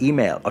or an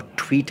email or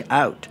tweet tweet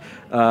out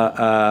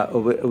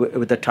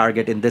with the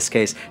target, in this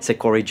case, say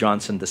Corey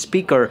Johnson, the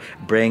speaker,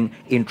 bring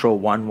intro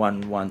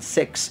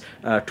 1116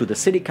 to the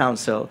city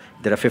council.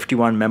 There are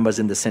 51 members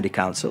in the city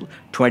council.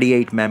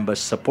 28 members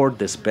support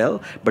this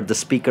bill, but the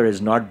speaker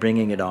is not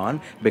bringing it on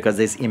because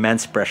there's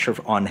immense pressure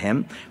on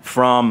him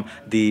from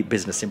the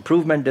business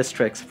improvement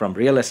districts, from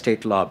real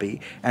estate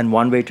lobby. And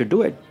one way to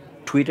do it,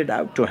 tweet it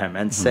out to him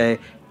and say,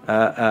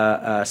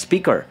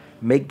 Speaker,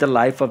 make the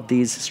life of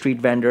these street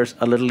vendors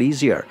a little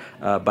easier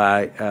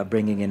by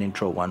bringing in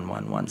intro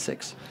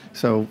 1116.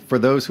 So for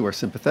those who are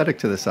sympathetic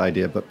to this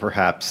idea, but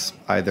perhaps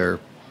either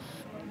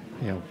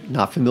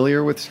not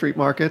familiar with street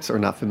markets or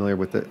not familiar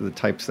with the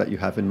types that you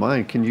have in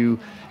mind, can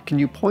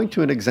you point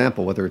to an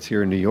example, whether it's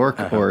here in New York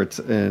or it's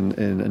in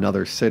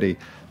another city,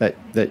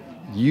 that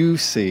you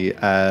see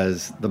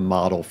as the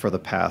model for the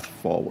path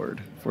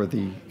forward, for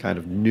the kind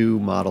of new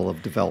model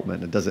of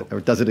development? And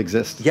does it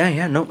exist?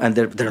 No, and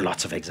there are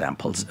lots of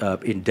examples.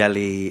 In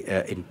Delhi,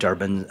 in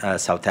Durban,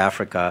 South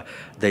Africa,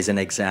 there's an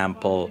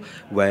example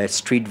where a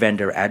street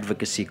vendor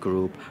advocacy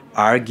group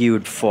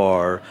argued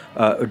for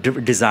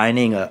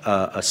designing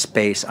a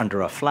space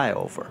under a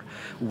flyover,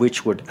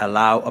 which would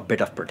allow a bit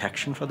of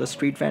protection for the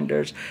street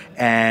vendors.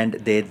 And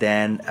they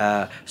then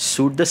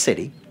sued the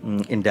city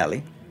in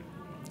Delhi.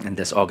 And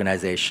this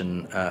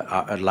organization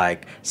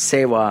like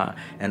SEWA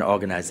and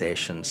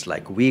organizations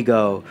like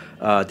WeGo,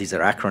 these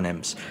are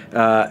acronyms,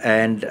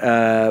 and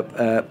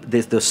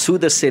they sue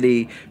the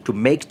city to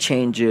make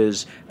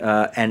changes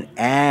and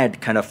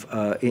add kind of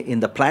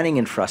in the planning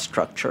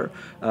infrastructure.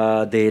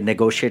 They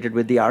negotiated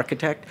with the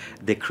architect.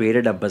 They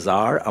created a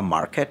bazaar, a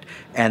market,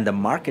 and the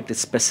market is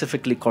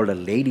specifically called a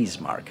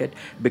ladies' market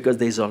because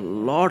there's a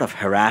lot of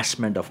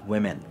harassment of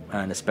women,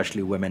 and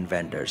especially women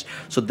vendors.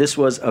 So this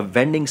was a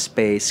vending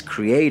space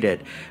created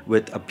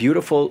with a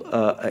beautiful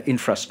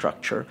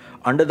infrastructure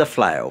under the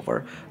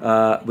flyover,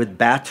 with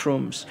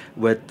bathrooms,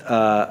 with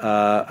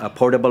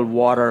portable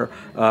water,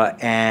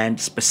 and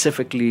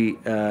specifically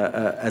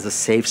as a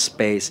safe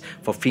space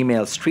for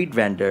female street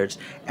vendors.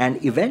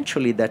 And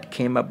eventually that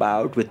came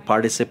about with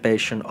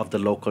participation of the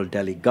local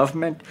Delhi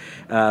government,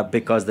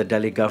 because the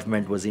Delhi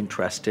government was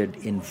interested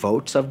in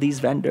votes of these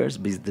vendors.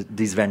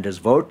 These vendors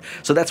vote.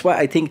 So that's why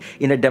I think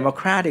in a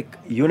democratic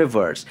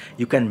universe,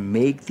 you can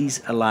make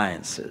these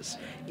alliances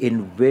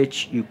in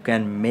which you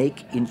can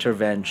make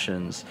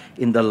interventions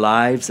in the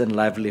lives and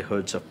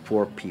livelihoods of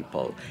poor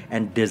people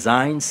and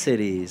design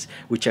cities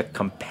which are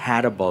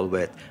compatible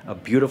with a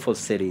beautiful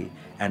city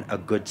and a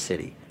good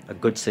city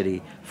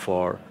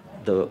for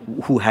the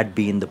who had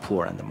been the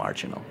poor and the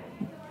marginal.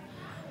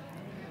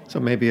 So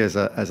maybe as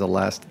a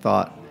last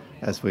thought,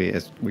 as we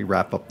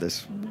wrap up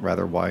this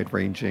rather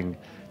wide-ranging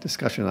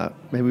discussion,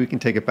 maybe we can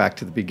take it back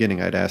to the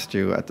beginning. I'd asked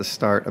you at the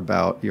start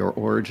about your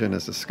origin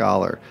as a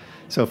scholar.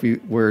 So if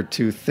you were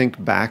to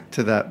think back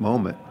to that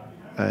moment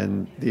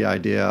and the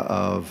idea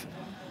of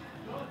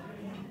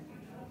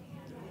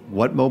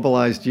what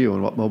mobilized you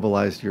and what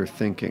mobilized your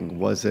thinking,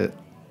 was it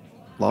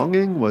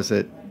longing? Was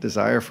it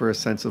desire for a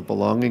sense of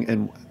belonging?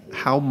 And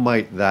how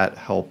might that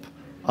help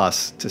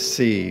us to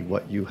see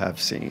what you have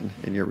seen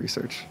in your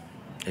research?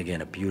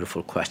 Again, a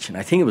beautiful question.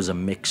 I think it was a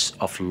mix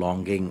of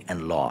longing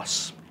and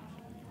loss.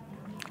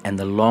 And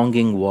the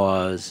longing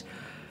was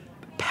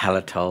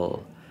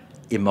palatal,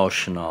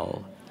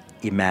 emotional,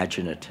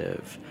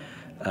 imaginative,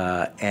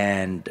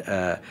 and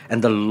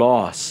the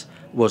loss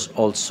was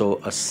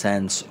also a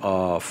sense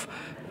of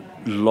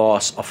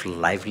loss of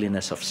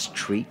liveliness of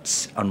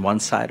streets on one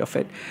side of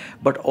it,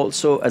 but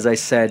also, as I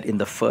said in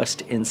the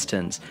first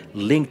instance,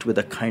 linked with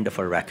a kind of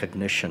a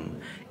recognition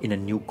in a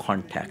new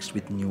context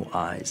with new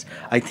eyes.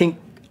 I think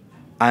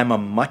I'm a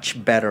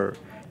much better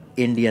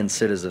Indian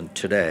citizen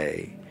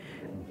today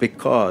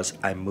because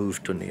I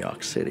moved to New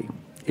York City.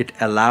 It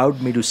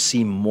allowed me to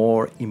see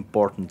more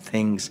important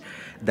things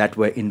that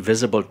were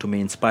invisible to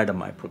me in spite of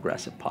my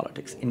progressive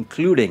politics,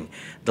 including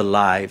the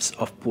lives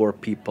of poor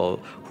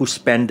people who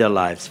spend their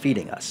lives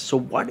feeding us. So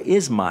what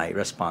is my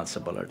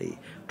responsibility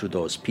to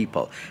those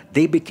people?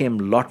 They became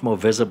a lot more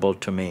visible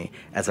to me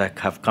as I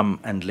have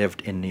come and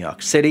lived in New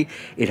York City.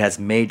 It has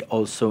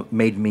also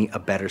made me a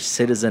better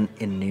citizen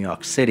in New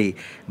York City.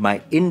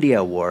 My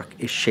India work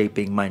is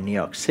shaping my New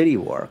York City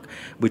work,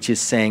 which is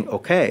saying,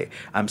 okay,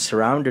 I'm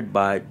surrounded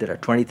by, there are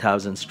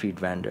 20,000 street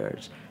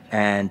vendors.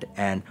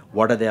 And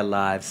what are their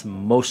lives?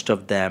 Most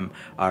of them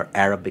are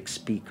Arabic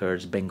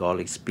speakers,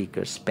 Bengali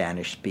speakers,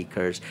 Spanish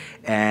speakers.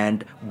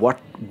 And what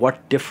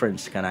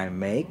difference can I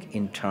make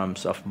in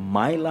terms of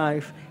my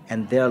life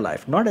and their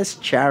life? Not as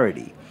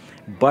charity,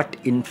 but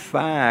in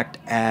fact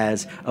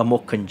as a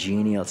more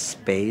congenial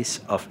space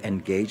of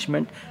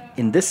engagement.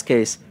 In this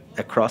case,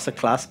 across a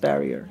class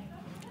barrier.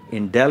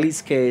 In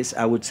Delhi's case,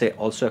 I would say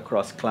also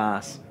across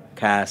class,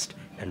 caste,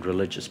 and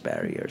religious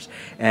barriers.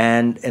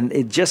 And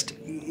it just,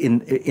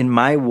 in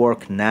my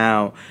work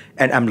now,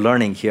 and I'm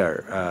learning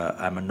here,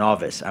 I'm a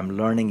novice, I'm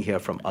learning here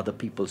from other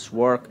people's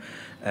work,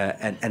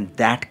 and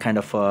that kind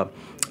of a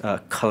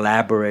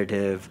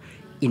collaborative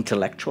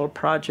intellectual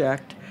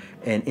project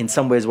And in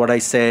some ways, what I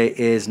say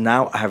is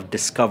now I have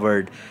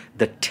discovered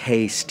the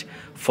taste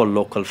for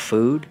local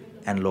food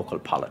and local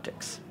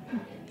politics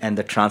and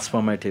the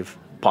transformative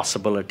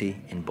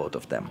possibility in both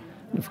of them.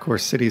 Of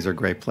course, cities are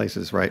great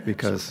places, right?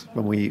 Because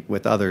when we eat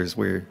with others,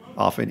 we're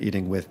often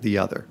eating with the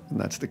other. And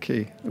that's the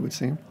key, it would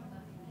seem.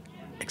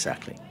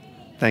 Exactly.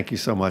 Thank you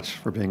so much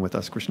for being with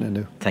us,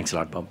 Krishnendu. Thanks a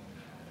lot, Bob.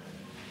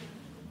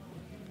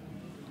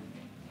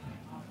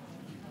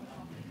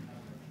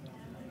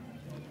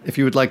 If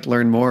you would like to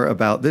learn more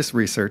about this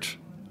research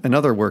and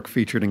other work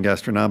featured in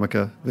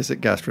Gastronomica,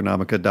 visit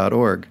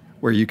gastronomica.org,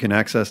 where you can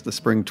access the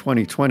spring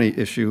 2020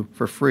 issue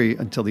for free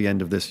until the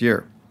end of this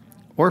year.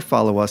 Or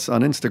follow us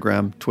on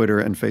Instagram, Twitter,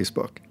 and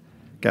Facebook.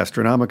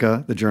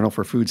 Gastronomica, the Journal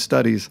for Food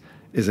Studies,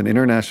 is an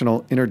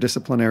international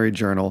interdisciplinary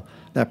journal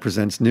that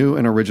presents new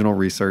and original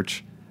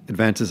research,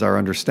 advances our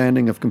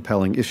understanding of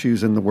compelling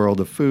issues in the world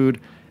of food,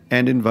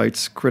 and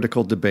invites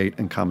critical debate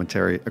and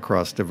commentary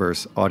across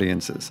diverse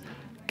audiences.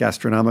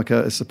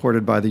 Gastronomica is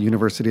supported by the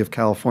University of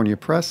California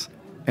Press,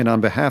 and on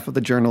behalf of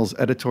the journal's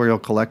editorial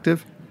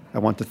collective, I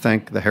want to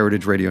thank the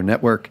Heritage Radio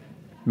Network,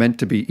 Meant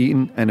to Be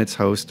Eaten, and its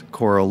host,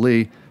 Coral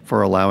Lee,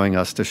 for allowing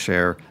us to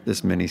share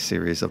this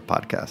mini-series of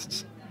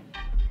podcasts.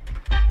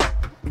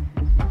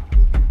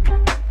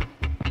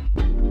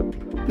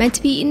 Meant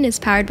to Be Eaten is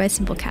powered by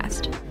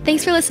Simplecast.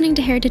 Thanks for listening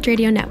to Heritage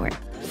Radio Network,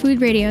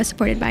 food radio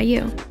supported by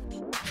you.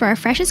 For our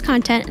freshest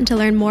content and to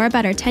learn more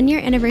about our 10-year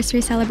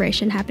anniversary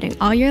celebration happening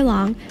all year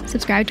long,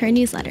 subscribe to our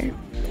newsletter.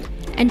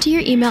 Enter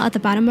your email at the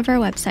bottom of our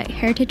website,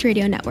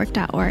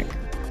 heritageradionetwork.org.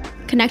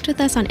 Connect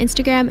with us on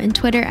Instagram and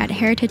Twitter at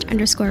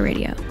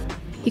heritage_radio.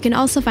 You can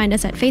also find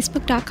us at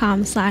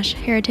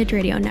facebook.com/Heritage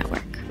Radio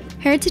Network.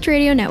 Heritage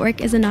Radio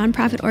Network is a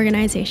nonprofit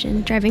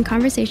organization driving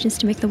conversations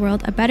to make the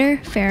world a better,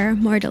 fairer,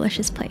 more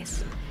delicious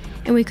place.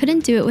 And we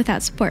couldn't do it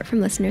without support from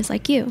listeners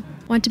like you.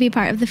 Want to be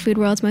part of the food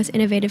world's most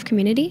innovative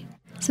community?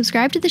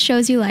 Subscribe to the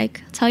shows you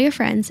like, tell your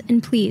friends,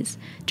 and please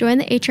join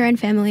the HRN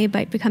family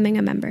by becoming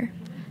a member.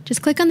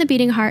 Just click on the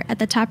beating heart at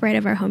the top right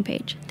of our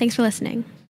homepage. Thanks for listening.